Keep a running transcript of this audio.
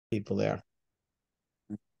people there.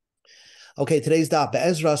 Okay, today's daf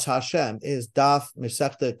Be'ezras Hashem is daf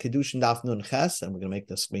Mesechta Kiddushin Daf Nun Ches, and we're going to make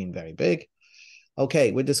the screen very big.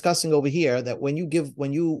 Okay, we're discussing over here that when you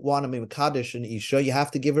want to be Mekadesh an Isha, you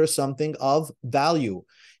have to give her something of value.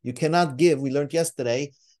 You cannot give. We learned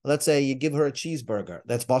yesterday. Let's say you give her a cheeseburger.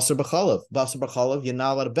 That's basar b'chalav. Basar b'chalav, you're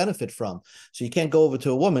not allowed to benefit from. So you can't go over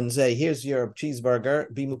to a woman and say, "Here's your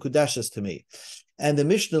cheeseburger. Be mukudeshes to me." And the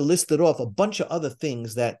Mishnah listed off a bunch of other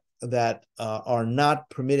things that are not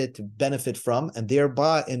permitted to benefit from, and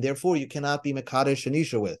therefore you cannot be mekadesh an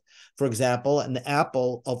isha with. For example, an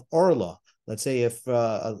apple of orla. Let's say if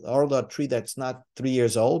an orla tree that's not 3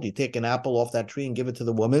 years old, you take an apple off that tree and give it to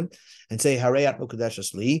the woman, and say hareyat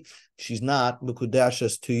mukudeshes li. She's not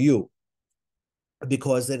mukudeshes to you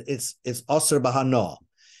because it's aser bahana.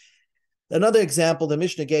 Another example the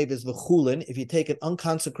Mishnah gave is v'chulin. If you take an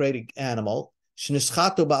unconsecrated animal. You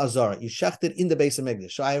shecht it in the base of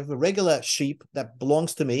Migdash. So I have a regular sheep that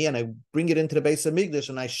belongs to me, and I bring it into the base of Migdash,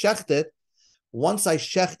 and I shecht it. Once I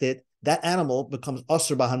shecht it, that animal becomes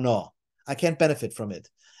asr bahana. I can't benefit from it,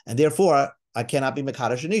 and therefore I cannot be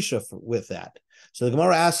mekadosh and isha with that. So the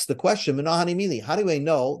Gemara asks the question: Minahani mili? How do I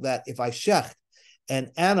know that if I shecht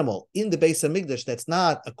an animal in the base of Migdash that's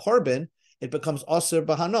not a korban, it becomes asr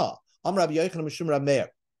bahana? Amar Rabbi Yochanan Mishum Rab Meir.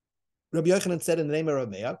 Rabbi Yochanan said in the name of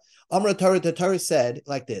Rabbi Meir, Amar Torah, the Torah said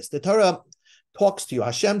like this, the Torah talks to you,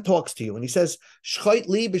 Hashem talks to you, and he says, Shchait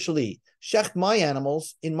li b'shali, shecht my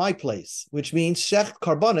animals in my place, which means shecht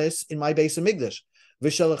karbonis in my base of Migdash,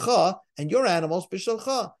 v'shalecha, and your animals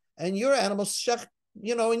b'shalecha, and your animals shecht,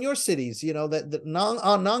 in your cities, that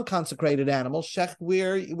non-consecrated animals shecht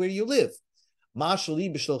where you live. Ma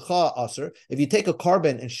shali b'shalecha aser, if you take a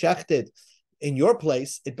carbon and shecht it in your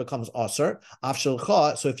place, it becomes aser.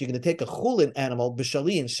 Afshalcha. So if you're going to take a chulin animal,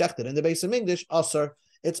 b'shali, and shecht it in the base of English, aser,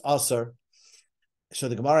 it's aser. So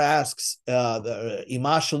the Gemara asks, the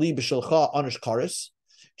ima shali b'shalcha anish karis.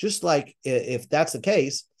 Just like if that's the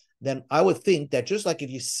case, then I would think that just like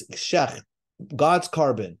if you shecht God's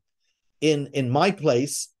carbon in my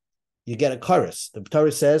place, you get a karis. The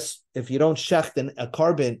Torah says if you don't shecht a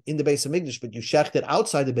carbon in the base of English, but you shecht it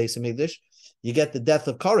outside the base of English, you get the death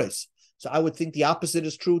of karis. So I would think the opposite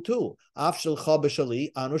is true too. Then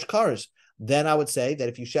I would say that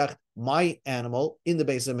if you shecht my animal in the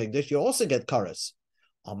base of Migdash, you also get kares.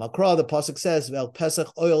 Amakra, the pasuk says, "Vel pesach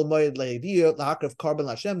oil moed le'avir lahakrav carbon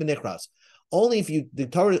Hashem b'nichras." Only if the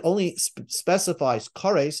Torah only specifies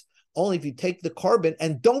kares, only if you take the carbon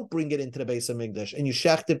and don't bring it into the base of Migdash and you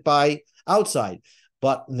shecht it by outside.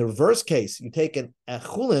 But in the reverse case, you take a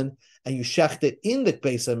chulin and you shecht it in the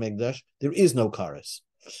base of Migdash, there is no kares.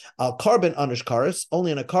 Al carbon anish karis,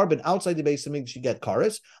 only in a carbon outside the base of Migdash you get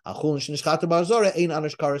karis. Al chulin shenishchata ba'azara ain't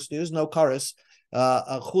anish karis. There is no karis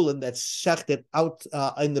a chulin that's shechted out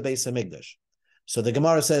in the base of Migdash. So the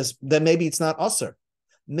Gemara says that maybe it's not aser.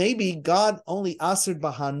 Maybe God only aser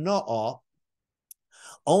b'hana'ah,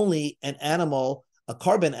 only an animal, a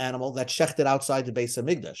carbon animal that's shechted outside the base of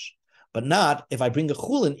Migdash. But not if I bring a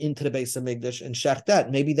chulin into the base of Migdash and shecht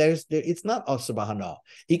that. Maybe it's not aser bahana.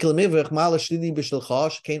 You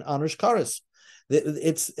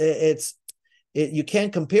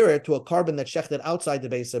can't compare it to a carbon that's shechted outside the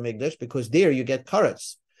base of Migdash because there you get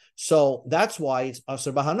kares. So that's why it's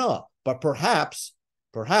aser bahana. But perhaps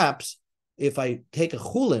if I take a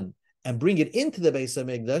chulin and bring it into the base of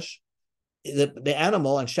Migdash, the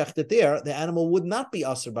animal and shecht it there, the animal would not be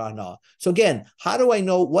aser b'hana. So again, how do I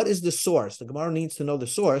know what is the source? The Gemara needs to know the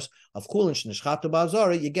source of kulin shenishchatu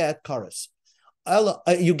ba'azara. You get kares.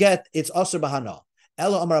 You get it's aser b'hana.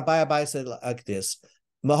 Ella Amar Abai said like this.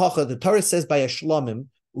 Mahacha, the Torah says by a shlomim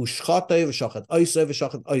ushchatay v'shachat oisay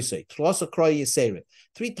v'shachat oisay tlasa kroy yiseret.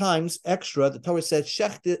 3 times extra. The Torah says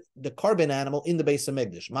shecht the carbon animal in the base of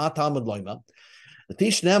Migdash. Ma Talmud loima. The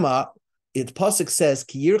Tishnema. It pasuk says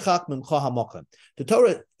ki yirchak mimcha hamokim. The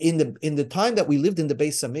Torah in the time that we lived in the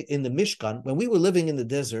base of, in the Mishkan, when we were living in the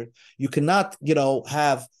desert, you cannot you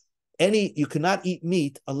cannot eat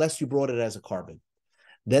meat unless you brought it as a carbon.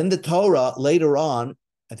 Then the Torah later on,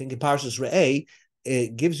 I think in Parshas Re'eh,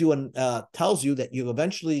 it gives you tells you that you're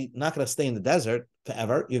eventually not going to stay in the desert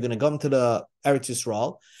forever. You're going to come to the Eretz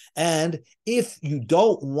Yisrael. And if you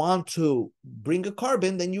don't want to bring a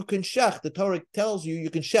carbon, then you can shecht. The Torah tells you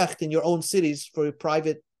can shecht in your own cities for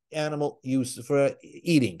private animal use, for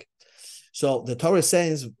eating. So the Torah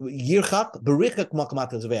says, Yirchak, berichak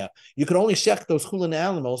makamat zveach. You can only shecht those chulin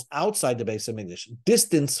animals outside the base of Migdash,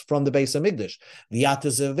 distance from the base of Migdash. V'yata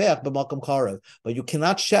zveach b'makam karev. But you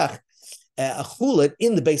cannot shecht a chulin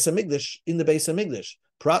in the base of Migdash,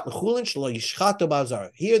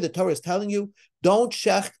 Here the Torah is telling you, don't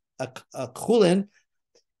shecht a chulin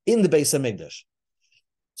in the Beis HaMikdash.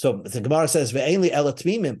 So the Gemara says, maybe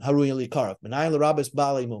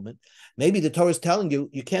the Torah is telling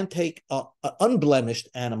you can't take an unblemished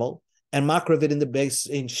animal and makrav it in the base,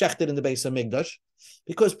 in shechted in the Beis HaMikdash,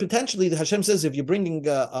 because potentially the Hashem says if you're bringing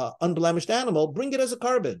an unblemished animal, bring it as a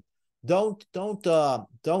carbon. Don't bring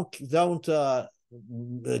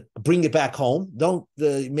it back home. Don't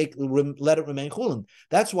let it remain chulin.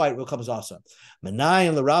 That's why it becomes awesome. Manai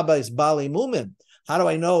and the rabbi is bali mumim. How do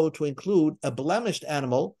I know to include a blemished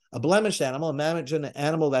animal? Imagine an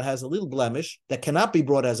animal that has a little blemish that cannot be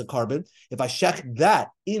brought as a carbon. If I shech that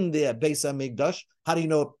in the Beis HaMikdash, how do you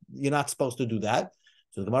know you're not supposed to do that?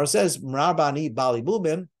 So the Gemara says, Mrabani bali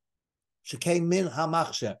mumim shekei min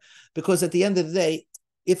hamachsher. Because at the end of the day,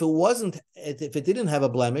 if it didn't have a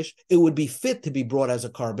blemish, it would be fit to be brought as a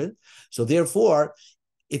carbon. So therefore,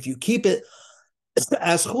 if you keep it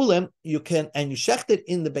as chulim, you can, and you shecht it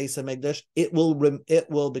in the Beis HaMikdash, it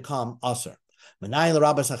will become aser.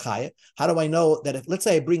 How do I know that if, let's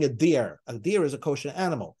say I bring a deer is a kosher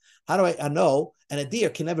animal. How do I know? And a deer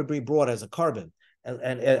can never be brought as a carbon.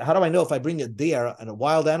 And how do I know if I bring a deer and a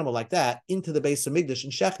wild animal like that into the Beis HaMikdash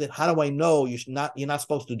and shecht it? How do I know you're not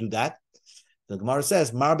supposed to do that? The Gemara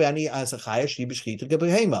says,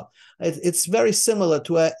 it's very similar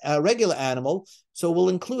to a regular animal, so we'll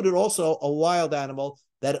include it also a wild animal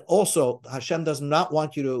that also Hashem does not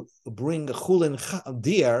want you to bring a chulin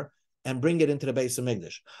deer and bring it into the Beis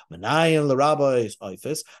HaMikdash.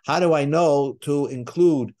 How do I know to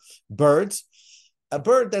include birds? A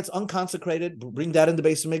bird that's unconsecrated, bring that in the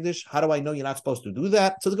Beis HaMikdash. How do I know you're not supposed to do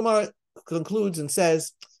that? So the Gemara concludes and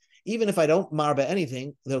says, even if I don't marba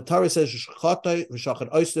anything, the Torah says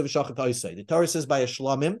the Torah says by a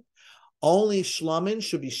shlamim, only shlamim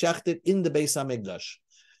should be shechted in the Beis HaMikdash.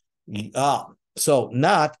 So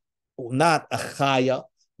not a chaya,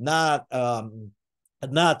 not a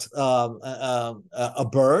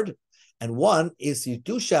bird, and one is you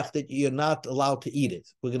do shecht it, you're not allowed to eat it.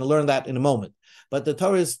 We're going to learn that in a moment. But the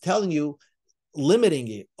Torah is telling you, limiting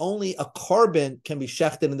it. Only a carbon can be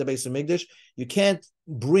shechted in the Beis HaMikdash. You can't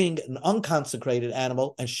bring an unconsecrated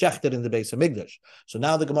animal and shecht it in the Beis HaMikdash. So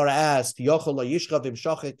now the Gemara asked,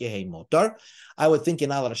 I would think you're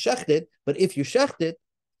not allowed to shecht it, but if you shecht it,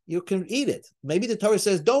 you can eat it. Maybe the Torah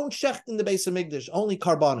says, don't shecht in the Beis HaMikdash, only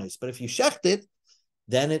karbanos. But if you shecht it,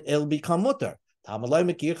 then it'll become mutar. The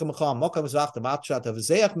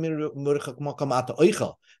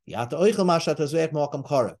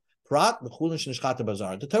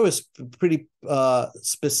Torah is pretty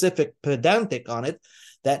specific, pedantic on it,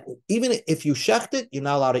 that even if you shecht it, you're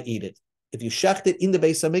not allowed to eat it. If you shecht it in the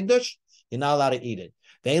Beis HaMikdash, you're not allowed to eat it.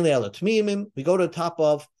 We go to the top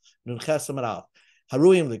of Nun Ches Amarav.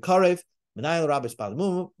 Haruyim Likarev, Menayel Rabbis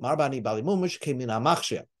Balimum, Marbani Balimumush, came in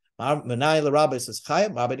Amachshia. Menayel Rabbis is Chaya,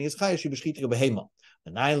 Marbani is Chaya, she beschietige Behema.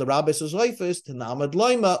 So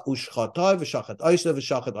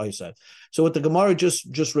what the Gemara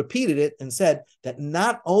just repeated it and said that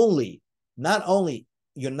not only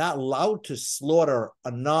you're not allowed to slaughter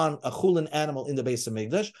a chulin animal in the Beis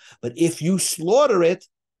HaMikdash, but if you slaughter it,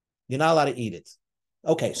 you're not allowed to eat it.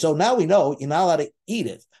 Okay, so now we know you're not allowed to eat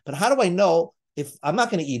it. But how do I know if I'm not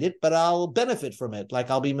going to eat it, but I'll benefit from it? Like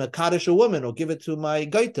I'll be mekadosh a woman or give it to my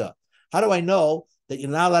gaita. How do I know that you're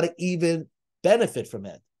not allowed to even benefit from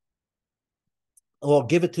it or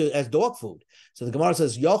give it to as dog food? So the Gemara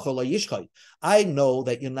says, Yochel or Yishchai, I know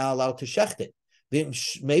that you're not allowed to shecht it.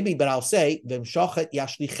 Maybe, but I'll say, maybe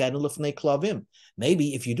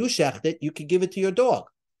if you do shecht it, you could give it to your dog.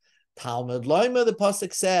 Talmud Loima, the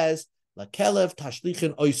pasuk says, Lakelev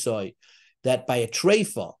tashlichin oisoi, that by a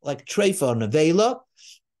treifa, like treifa or nevela,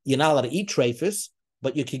 you're not allowed to eat treifas,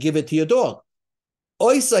 but you could give it to your dog.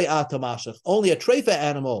 Oisoi atamashach, only a treifa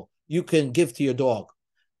animal you can give to your dog.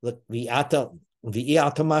 But you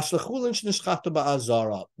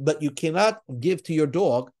cannot give to your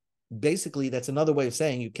dog. Basically, that's another way of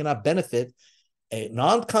saying you cannot benefit a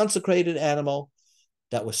non-consecrated animal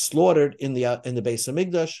that was slaughtered in the Beis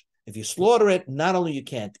HaMikdash. If you slaughter it, not only you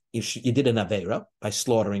can't, if you did an aveira by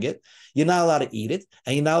slaughtering it, you're not allowed to eat it,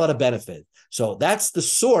 and you're not allowed to benefit. So that's the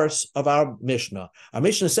source of our Mishnah. Our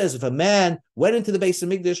Mishnah says if a man went into the Beis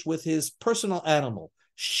HaMikdash with his personal animal,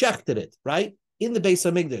 shechted it, right, in the Beis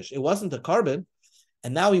HaMikdash, it wasn't a carbon,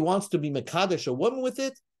 and now he wants to be mekadosh a woman with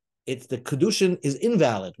it, the Kiddushin is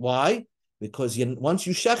invalid. Why? Because once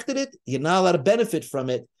you shechted it, you're not allowed to benefit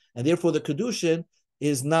from it, and therefore the Kiddushin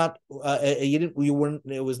is not, you weren't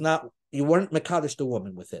mekadosh the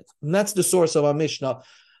woman with it. And that's the source of our Mishnah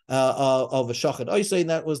of a shachet oisei, and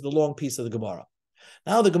that was the long piece of the Gemara.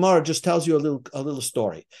 Now the Gemara just tells you a little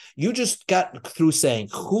story. You just got through saying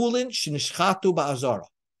chulin shenishchatu ba'azara.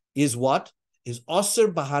 is what? Is Aser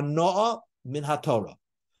Bahanoa Min HaTorah.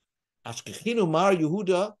 Ashkechinu Mar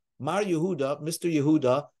Yehuda, Mr.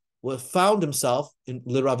 Yehuda, found himself in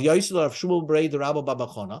Rav Yosef, Rav Shmuel Brei, the Rabba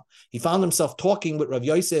Babachona. He found himself talking with Rav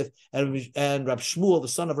Yosef and Rav Shmuel, the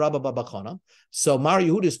son of Rabba Babachona. So Mar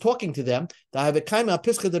Yehuda is talking to them. They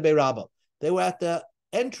were at the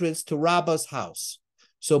entrance to Rabba's house.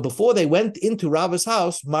 So before they went into Rabba's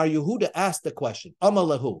house, Mar Yehuda asked the question.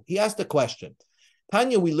 Amalahu. He asked the question.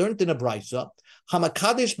 Tanya, we learned in a brayso,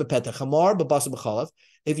 Hamakadish bepetach hamar b'basa b'chalav.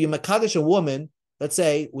 If you makadish a woman, let's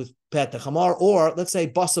say with petach hamar, or let's say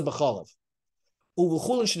basa b'chalav,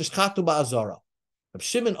 uvulchulin shenishchatu ba'azara. Reb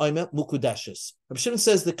Shimon oimer mukudeshes. Reb Shimon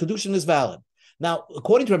says the kedushin is valid. Now,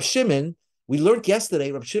 according to Reb Shimon, we learned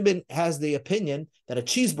yesterday, Reb Shimon has the opinion that a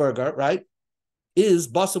cheeseburger, right, is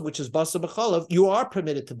basa, which is basa b'chalav, you are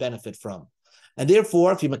permitted to benefit from. And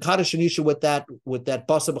therefore, if you makadish an isha with that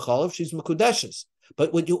basa b'chalav, she's mukudeshes.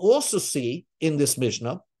 But what you also see in this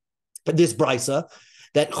Mishnah, this brisa,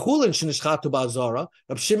 that chulin shenishchatu ba'azara,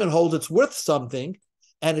 Reb Shimon holds it's worth something,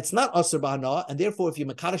 and it's not aser b'hana, and therefore, if you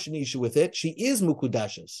makadish an isha with it, she is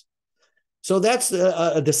mukudeshes. So that's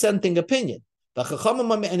a dissenting opinion. But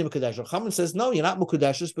Chachamim says, no, you're not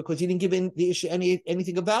mukudeshes because you didn't give the issue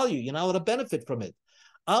anything of value. You're not allowed to benefit from it.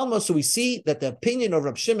 Alma, so we see that the opinion of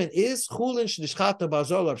Reb Shimon is chulin shenishchatu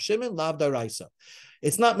ba'azara Reb Shimon lav daraisa.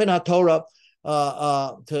 It's not min haTorah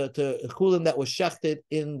to chulin that was shechted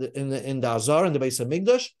in the azar in the Beis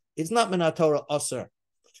Hamikdash. It's not min haTorah aser.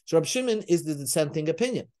 So Reb Shimon is the dissenting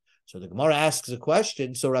opinion. So the Gemara asks a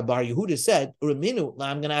question. So Rabbi Bar Yehuda said, "Uraminu." Now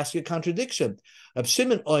I'm going to ask you a contradiction. Reb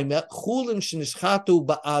Shimon oimer chulin shenishchatu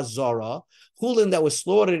ba'azara, chulin that was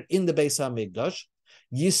slaughtered in the Beis Hamikdash,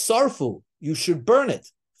 yisarfu. You should burn it.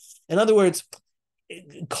 In other words,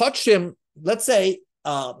 kachim. Let's say.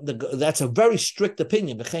 That's a very strict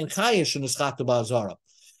opinion. By saying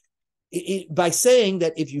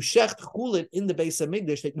that if you shecht chulin in the Beis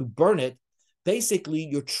Hamikdash, that you burn it, basically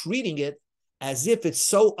you're treating it as if it's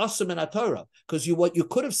so awesome in Torah. Because what you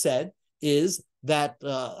could have said is that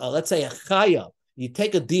let's say a chaya, you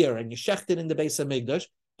take a deer and you shecht it in the Beis Hamikdash.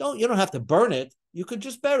 You don't have to burn it. You could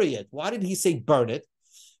just bury it. Why did he say burn it?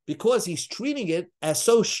 Because he's treating it as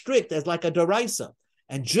so strict as like a daraisa.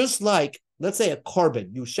 And just like, let's say a carbon,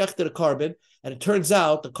 you shechted a carbon, and it turns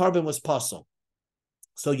out the carbon was pasul.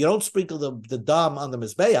 So you don't sprinkle the dam on the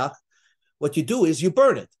mizbeach. What you do is you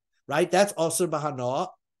burn it, right? That's aser b'hana.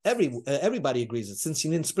 Everybody agrees that since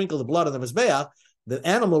you didn't sprinkle the blood on the mizbeach, the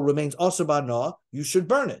animal remains aser b'hana. You should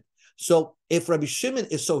burn it. So if Rabbi Shimon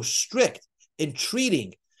is so strict in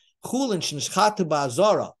treating chulin shenishchatu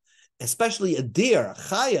ba'azara, especially a deer, a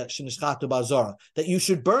chaya shenishchatu ba'azara, that you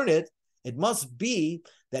should burn it, it must be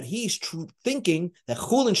that he's thinking that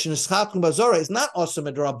chulin shenishchatu ba'azara is not aser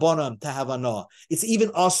midrabanan to have hana. It's even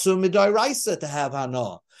aser midoraisa to have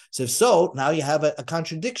hana. So if so, now you have a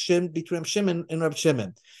contradiction between Reb Shimon and Reb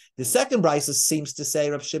Shimon. The second brisa seems to say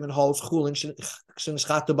Reb Shimon holds chulin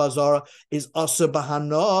shenishchatu ba'azara is aser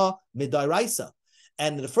b'hana midoraisa.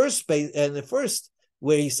 And the first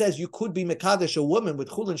where he says you could be mekadesh a woman with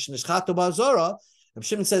chulin shenishchatu ba'azara, Reb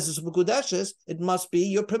Shimon says it's mukudeshes, it must be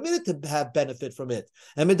you're permitted to have benefit from it.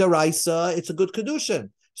 And midaraisa, it's a good kedushin.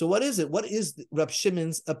 So what is it? What is Reb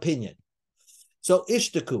Shimon's opinion? So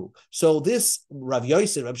ishtaku. So this Rav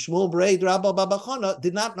Yosef, Rav Shmuel Brei, Rabba Babachona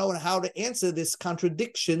did not know how to answer this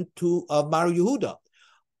contradiction to Mar Yehuda.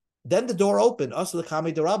 Then the door opened. Also the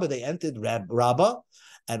Kami de Rabba, they entered Rabba,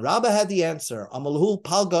 and Rabba had the answer. Amalhu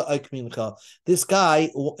palga oikmincha. This guy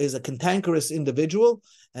is a cantankerous individual,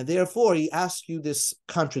 and therefore he asks you this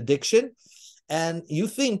contradiction, and you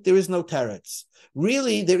think there is no teretz.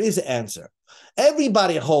 Really, there is an answer.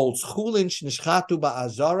 Everybody holds chulin shenishchatu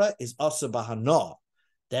ba'azara is asa b'hana.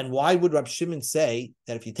 Then why would Rab Shimon say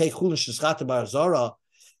that if you take chulin shenishchatu ba'azara,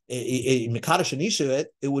 mekadosh anisha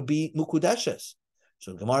it would be mukudeshes?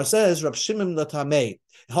 So the Gemara says Rab Shimon latamei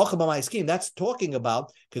hacham. That's talking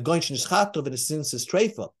about kegoin shenishchatu v'nesinsis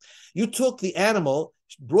treifa. You took the animal,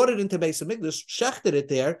 brought it into Beis Hamikdash, shechted it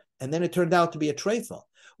there, and then it turned out to be a treifa.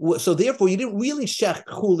 So therefore, you didn't really shech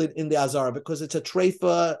chulin in the azara because it's a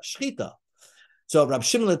treifa shchita. So Rab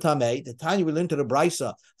Shimon Tamei, the time we learned to the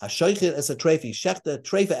brisa, hashoichet as a treifa, shech the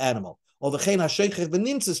treifa animal, or v'chein hashoichet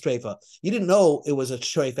v'nimtzis treifa. You didn't know it was a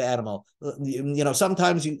treifa animal. You know,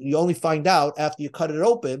 sometimes you only find out after you cut it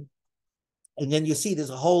open, and then you see there's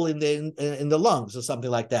a hole in the lungs or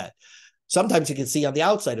something like that. Sometimes you can see on the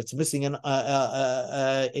outside it's missing a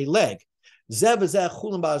leg. Zev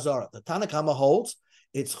chulin ba'azara. The Tanakh Hama holds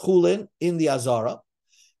it's chulin in the azara.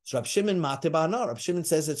 So Rab Shimon Mate Bahana. Rab Shimon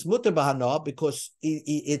says it's Mutter Bahana because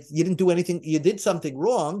you didn't do anything, you did something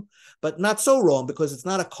wrong, but not so wrong because it's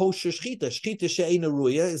not a kosher shchita. Shchita she'eina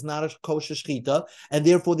ruya is not a kosher shchita, and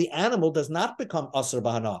therefore the animal does not become Asr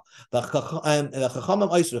Bahana.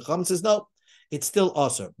 The Chacham says no, it's still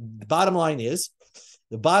Asr. The bottom line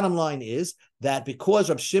is that because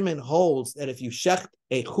Rab Shimon holds that if you shecht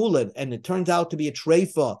a chulin and it turns out to be a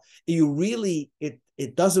treifa,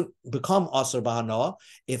 it doesn't become Asr Bahana.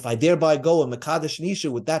 If I thereby go and Mekadesh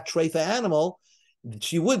Nisha with that treifa animal,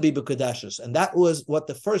 she would be B'Kadeshus. And that was what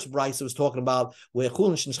the first Brisa was talking about, where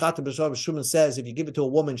Chulin Shinschata B'Shar Shimon says if you give it to a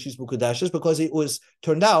woman, she's B'Kadeshus, because it was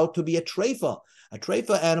turned out to be a treifa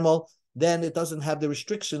animal, then it doesn't have the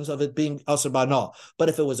restrictions of it being Asr Bahana. But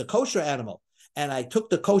if it was a kosher animal, and I took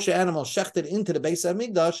the kosher animal, shechted into the Beis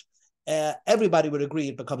HaMikdash, everybody would agree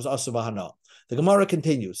it becomes Asr Bahana. The Gemara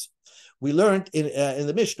continues. We learned in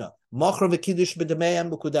the Mishnah,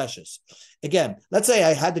 again, let's say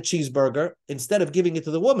I had the cheeseburger. Instead of giving it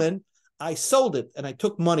to the woman, I sold it and I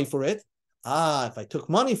took money for it. If I took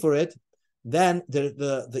money for it, then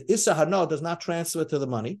the Issa Hana does not transfer to the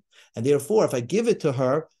money. And therefore, if I give it to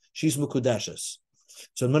her, she's Mukudeshes.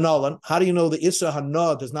 So Manolan, how do you know the Issa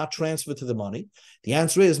Hana does not transfer to the money? The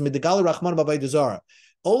answer is Midigal Rahman B'Avodah Zarah.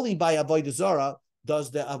 Only by Avodah Zarah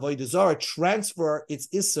does the Avodah Zarah transfer its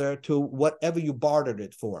Isser to whatever you bartered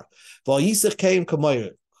it for. The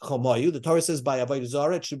Torah says by Avodah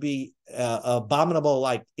Zarah it should be abominable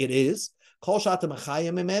like it is.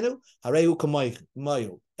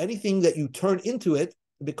 Anything that you turn into it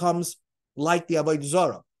becomes like the Avodah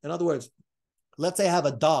Zarah. In other words, let's say I have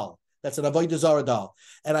a doll, that's an Avodah Zarah doll,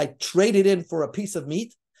 and I trade it in for a piece of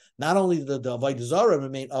meat. Not only the Avodah Zarah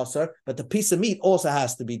remain asar, but the piece of meat also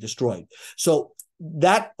has to be destroyed. So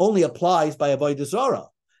that only applies by Avodah Zarah,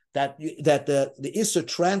 that the Isser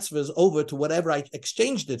transfers over to whatever I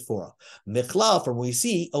exchanged it for. Mechlal, from what we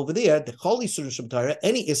see over there, the Chol Isser Shem,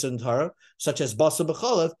 any Isser in Torah, such as Basa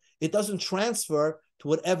B'Chalav, it doesn't transfer to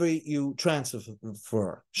whatever you transfer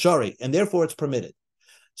for, Shari, and therefore it's permitted.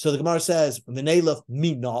 So the Gemara says, Menelef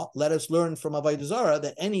Mina, let us learn from Avodah Zarah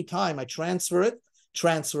that any time I transfer it,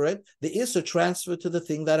 the Isser transfer to the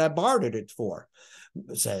thing that I bartered it for.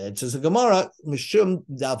 So it says the Gemara, Mishum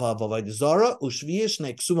Dava Avodah Zarah, Ushviyish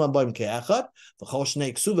Neksuma Boim Ke'echad, V'chosh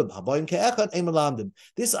Neksuva Boim Ke'echad, Emalamdim.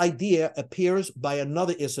 This idea appears by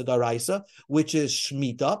another Isser Daraisa, which is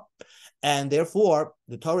Shemitah, and therefore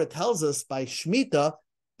the Torah tells us by Shemitah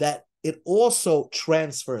that it also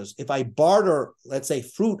transfers. If I barter, let's say,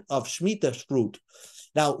 fruit of Shemitah fruit.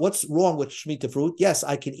 Now, what's wrong with Shemitah fruit? Yes,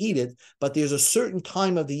 I can eat it, but there's a certain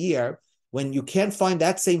time of the year when you can't find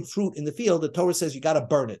that same fruit in the field. The Torah says you got to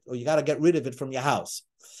burn it or you got to get rid of it from your house.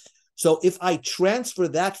 So if I transfer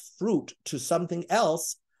that fruit to something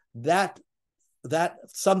else, that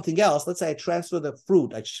something else, let's say I transfer the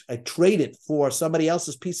fruit, I trade it for somebody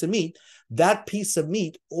else's piece of meat, that piece of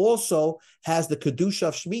meat also has the Kedusha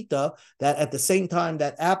of Shemitah, that at the same time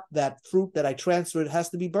that fruit that I transferred has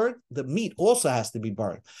to be burnt, the meat also has to be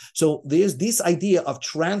burnt. So there's this idea of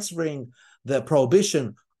transferring the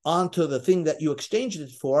prohibition onto the thing that you exchanged it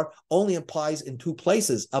for only applies in two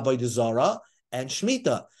places, Avodah Zarah and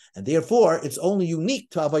Shemitah. And therefore, it's only unique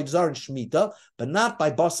to Avodah Zarah and Shemitah, but not by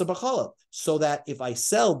Basa B'Chalav. So that if I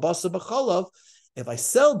sell Basa B'Chalav,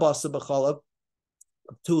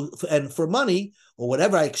 and for money, or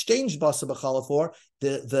whatever I exchanged Basa B'Chalav for,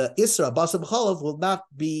 the Isra, Basa B'Chalav, will not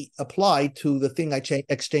be applied to the thing I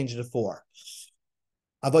exchanged it for.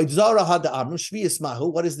 Avodah Zarah had the Amr, Shviyas Mahu,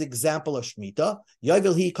 what is the example of Shemitah?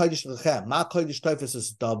 Yovel hi Kodesh Lechem, Ma Kodesh Tofes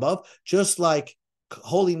is Dabav, just like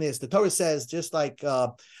holiness, the Torah says, just like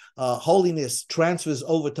holiness transfers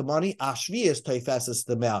over to money, Ashviyas Tofes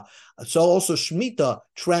the Mea. So also Shemitah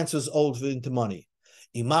transfers over into money.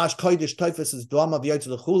 Imash Kodesh Tofes is Dwama V'Yotzes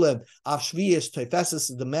L'Chulim, Ashviyas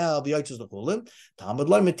Tofes the Mea V'Yotzes L'Chulim, Talmud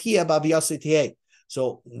Lo Metia B'Vyasitiyeh.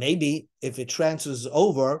 So maybe if it transfers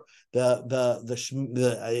over,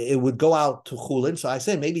 it would go out to chulin. So I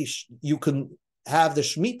say maybe you can have the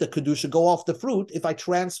Shemitah kedusha go off the fruit if I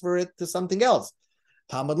transfer it to something else.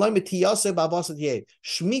 Shemitah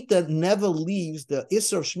never leaves, the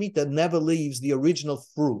Isser of Shemitah never leaves the original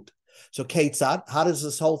fruit. So Ketzad, how does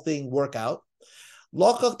this whole thing work out?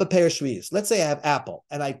 Let's say I have apple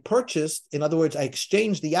and I purchased, in other words, I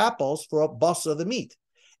exchanged the apples for a bus of the meat.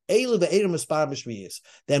 Then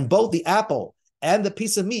both the apple and the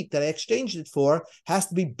piece of meat that I exchanged it for has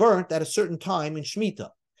to be burnt at a certain time in Shemitah.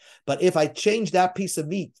 But if I change that piece of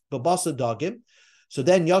meat, babasa dagim, so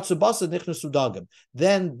then yatsu basa nichnasu dagim,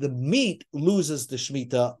 then the meat loses the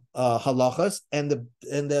Shemitah halachas and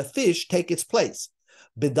the fish take its place.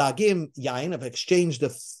 Bidagim yain, I've exchanged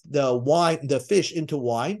the fish into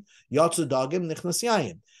wine. Yatsu dagim nichnas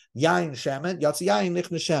yain. Yain shemen, yatsu yain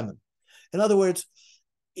nichnas shemen. In other words,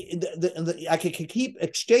 I can keep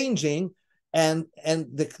exchanging, and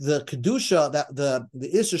the kedusha, that the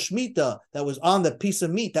isur shmita that was on the piece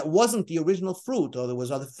of meat that wasn't the original fruit, or there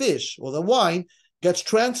was other fish or the wine, gets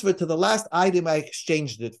transferred to the last item I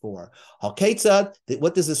exchanged it for. Haketzad,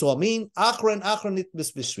 what does this all mean?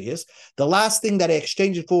 The last thing that I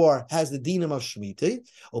exchanged it for has the dinam of shmita.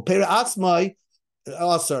 Opera atzmai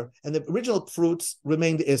Asar, and the original fruits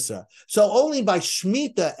remained Isser. So only by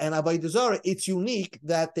Shemitah and Avodah Zarah, it's unique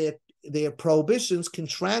that their prohibitions can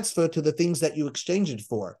transfer to the things that you exchange it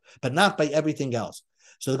for, but not by everything else.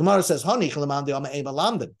 So the Gemara says,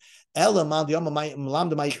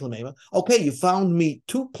 okay, you found meat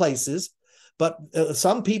two places, but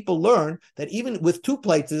some people learn that even with two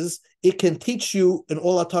places, it can teach you in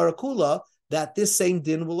Ola Torah Kula that this same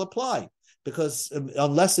din will apply. Because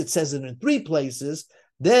unless it says it in three places,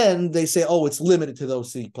 then they say, oh, it's limited to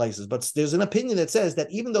those three places. But there's an opinion that says that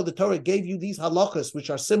even though the Torah gave you these halachas, which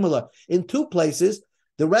are similar in two places,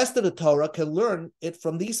 the rest of the Torah can learn it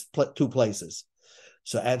from these two places.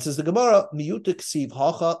 So answers the Gemara,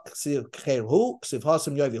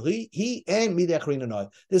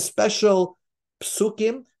 There's special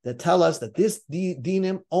psukim that tell us that this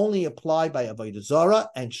dinim only apply by Avodah Zarah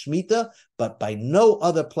and Shemitah, but by no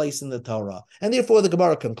other place in the Torah. And therefore the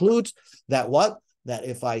Gemara concludes that what? That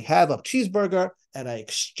if I have a cheeseburger and I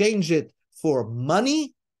exchange it for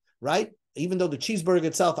money, right? Even though the cheeseburger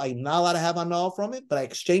itself, I'm not allowed to have anal from it, but I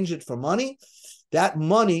exchange it for money, that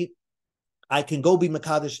money, I can go be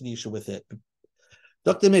Makadesh Nisha with it.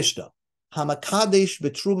 Dr. Mishnah, Hamakadesh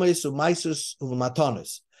betrumas umaisus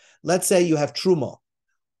umatanis. Let's say you have truma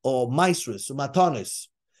or maisrus or matanis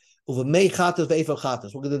over mei chatas ve'efel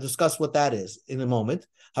chatas. We're going to discuss what that is in a moment.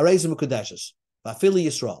 Harezim ukudeshes va'afili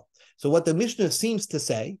Yisrael. So what the Mishnah seems to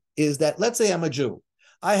say is that, let's say I'm a Jew.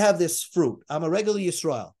 I have this fruit. I'm a regular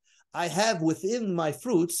Yisrael. I have within my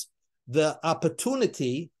fruits the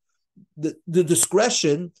opportunity, the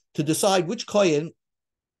discretion to decide which kohen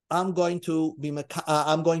I'm going to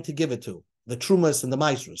give it to, the trumas and the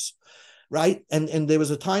maisrus. Right, and there was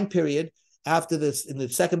a time period after this in the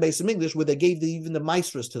second base of English where they gave even the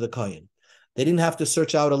maestras to the kohen. They didn't have to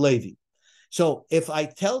search out a Levi. So if I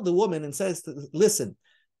tell the woman and says, "Listen,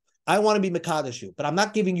 I want to be mekadesh you, but I'm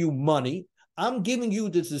not giving you money. I'm giving you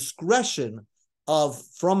the discretion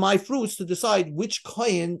from my fruits to decide which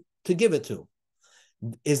kohen to give it to."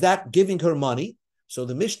 Is that giving her money? So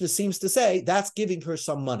the Mishnah seems to say that's giving her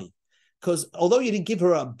some money. Because although you didn't give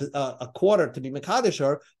her a quarter to be Mekadesh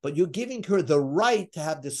her, but you're giving her the right to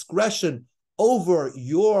have discretion over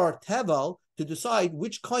your tevel to decide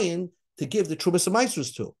which kohen to give the Trumas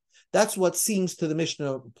Maisrus to. That's what seems to the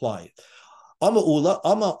Mishnah apply.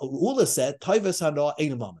 Ula said, Toivas hana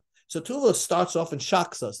einamam. So Tula starts off and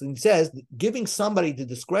shocks us, and he says, giving somebody the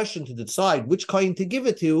discretion to decide which kohen to give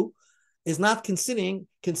it to is not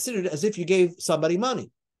considered as if you gave somebody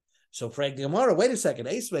money. So Frank Gemara, wait a second.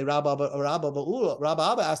 Rabba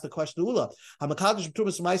Abba asked the question to Ula.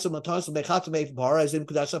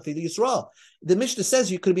 The Mishnah says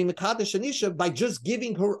you could be Mekadesh Anisha by just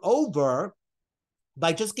giving her over,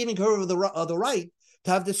 the right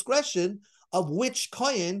to have discretion of which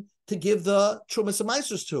kohen to give the Trumas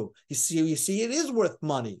Maisers to. You see, it is worth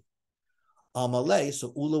money. Amalei,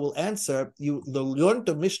 so Ula will answer, you learned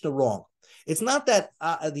the Mishnah wrong. It's not that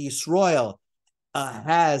the Yisrael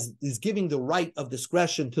is giving the right of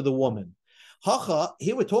discretion to the woman. Hacha,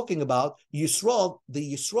 here we're talking about Yisrael.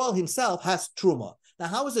 The Yisrael himself has truma. Now,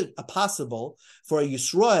 how is it possible for a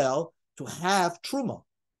Yisrael to have truma?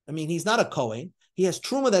 I mean, he's not a Kohen. He has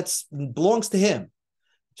truma that belongs to him.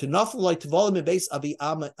 To Nafaloi Tvolim Beis Abi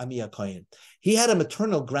Ami Kohen. He had a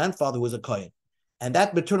maternal grandfather who was a Kohen, and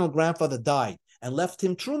that maternal grandfather died and left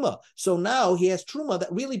him truma. So now he has truma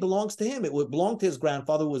that really belongs to him. It would belong to his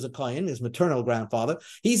grandfather, who was a kohen, his maternal grandfather.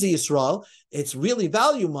 He's a Yisrael. It's really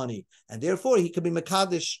value money, and therefore he could be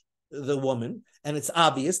mekadesh the woman, and it's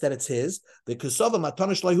obvious that it's his. And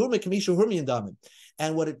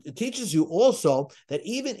what it teaches you also that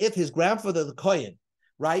even if his grandfather, the kohen,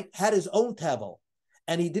 right, had his own tevel,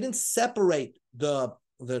 and he didn't separate the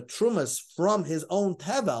trumas from his own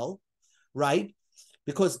tevel, right?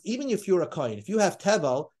 Because even if you're a kohen, if you have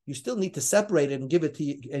tevel, you still need to separate it and give it to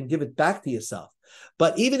you and give it back to yourself.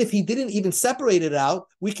 But even if he didn't even separate it out,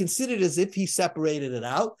 we consider it as if he separated it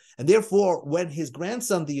out, and therefore, when his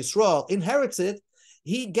grandson, the Yisrael, inherits it,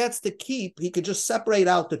 he gets to keep. He could just separate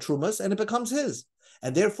out the trumas, and it becomes his.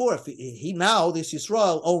 And therefore, if he now this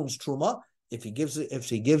Yisrael owns truma, if he gives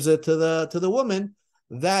it to the woman,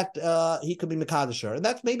 that he could be Mekadesher. And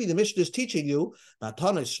that's maybe the Mishnah is teaching you. The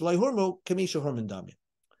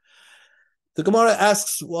Gemara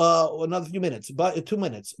asks another few minutes, 2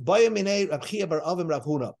 minutes.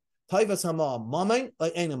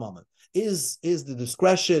 Is the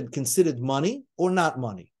discretion considered money or not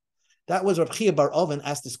money? That was Rav Chia bar Oven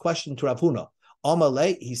asked this question to Rav Huna.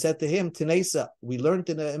 Amalei, he said to him, Tinesa, we learned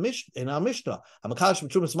in our Mishnah.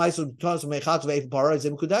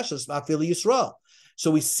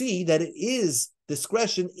 So we see that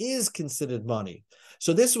discretion is considered money.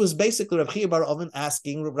 So this was basically Rav Chia bar Oven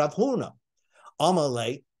asking Rav Huna.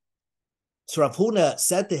 Amalei. So Rav Huna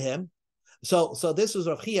said to him, so this was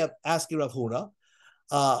Rav Chia asking Rav Huna.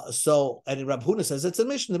 And Rav Huna says it's a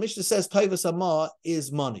Mishnah. The Mishnah says Taivas Amah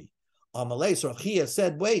is money. Amalei. So Rav Chia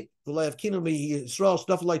said, wait, the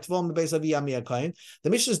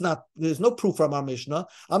Mishnah is not. There's no proof from our Mishnah.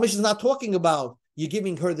 Our Mishnah is not talking about you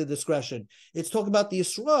giving her the discretion. It's talking about the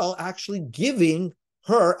Yisrael actually giving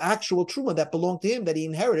her actual truma that belonged to him, that he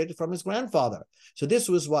inherited from his grandfather. So this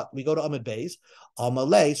was what we go to Amid Beis.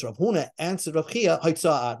 Amalei. So Rav Huna answered Rav Chia,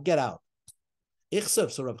 get out.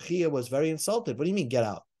 So Rav Chia was very insulted. What do you mean, get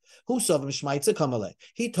out? He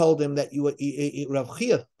told him that Rav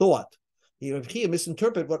Chia thought. Rav Chia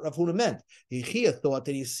misinterpreted what Rav Huna meant. Chia thought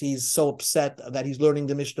that he's so upset that he's learning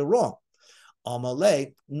the Mishnah wrong.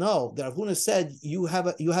 Amalei, no, the Rav Huna said you have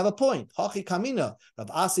a point. Hachi kamina,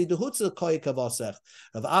 Rav Asi de Hutzel koi kavosech.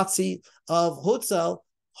 Rav Asi of Hutzel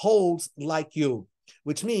holds like you,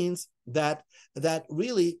 which means that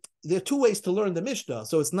really there are two ways to learn the Mishnah.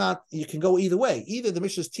 So it's not, you can go either way. Either the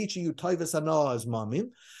Mishnah is teaching you Toivas Hana as Mamim,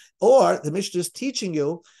 or the Mishnah is teaching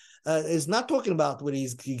you is not talking about when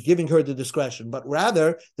he's giving her the discretion, but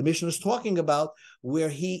rather the Mishnah is talking about where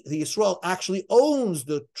the Yisrael actually owns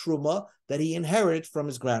the truma that he inherited from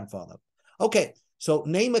his grandfather. Okay, so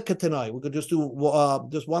name a katanai. We could just do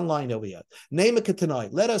just one line over here. Name a katanai.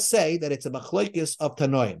 Let us say that it's a machlokes of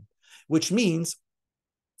tanoim, which means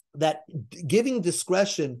that giving the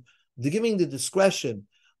discretion,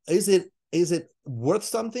 is it worth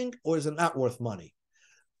something or is it not worth money?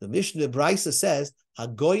 The Mishnah Brisa says,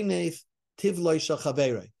 "Hagoyneif tivloi shel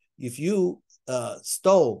chaverei." If you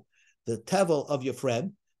stole the tevel of your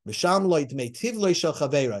friend, mishamloi dmei tivloi shel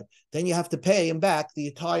chaverei, then you have to pay him back the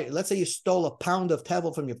entire. Let's say you stole a pound of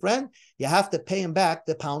tevel from your friend, you have to pay him back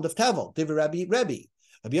the pound of tevel. Divrei Rabbi.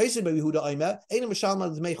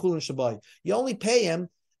 You only pay him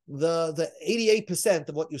the 88%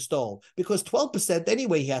 of what you stole, because 12%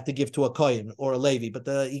 anyway he had to give to a kohen or a Levi, but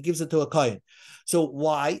he gives it to a kohen. So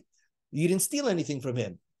why? You didn't steal anything from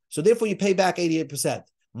him. So therefore you pay back 88%.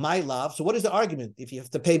 My love. So what is the argument? If you have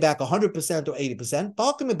to pay back 100% or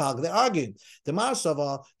 80%, they're arguing. The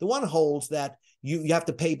Marsava, the one holds that you have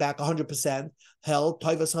to pay back 100%, held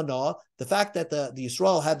Toivas Hana. The fact that the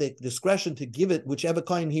Yisrael had the discretion to give it whichever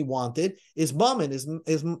coin he wanted is mammon, is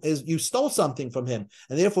you stole something from him,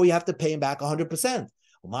 and therefore you have to pay him back 100%.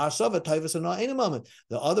 The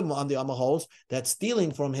other on the Amma holds that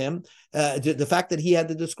stealing from him, the fact that he had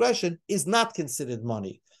the discretion is not considered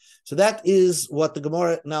money. So that is what the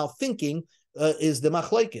Gemara now thinking is the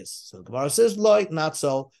machlokes. So the Gemara says, not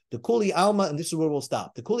so. The Kuli Alma, and this is where we'll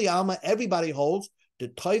stop. The Kuli Alma, everybody holds the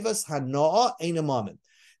Toivas Hanoah Ein Amamin.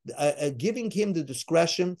 Giving him the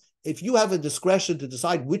discretion. If you have a discretion to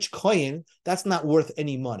decide which coin, that's not worth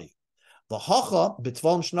any money. The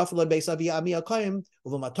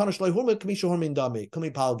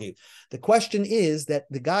question is that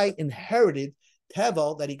the guy inherited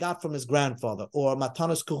tevel that he got from his grandfather, or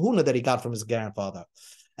matanos kahuna that he got from his grandfather.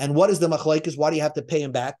 And what is the machlokes? Why do you have to pay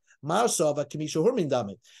him back? One holds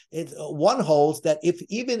that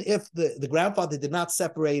even if the grandfather did not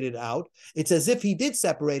separate it out, it's as if he did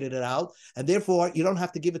separate it out, and therefore you don't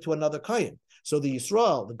have to give it to another kohen. So the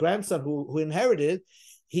Yisrael, the grandson who inherited,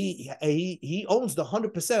 he owns the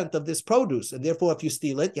 100% of this produce, and therefore if you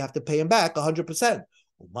steal it, you have to pay him back 100%.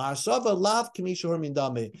 The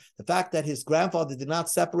fact that his grandfather did not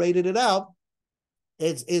separate it out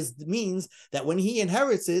means that when he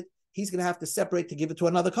inherits it, he's going to have to separate to give it to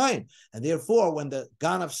another kohen. And therefore, when the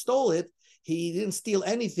Ganav stole it, he didn't steal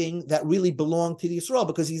anything that really belonged to the Yisrael,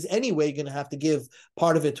 because he's anyway going to have to give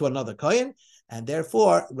part of it to another kohen. And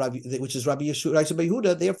therefore, which is Rabbi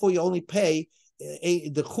Yehuda, therefore you only pay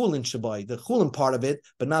the chulin shabai, the chulin part of it,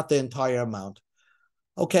 but not the entire amount.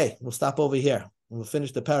 Okay, we'll stop over here. We'll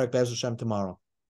finish the parak Be'ez Hashem tomorrow.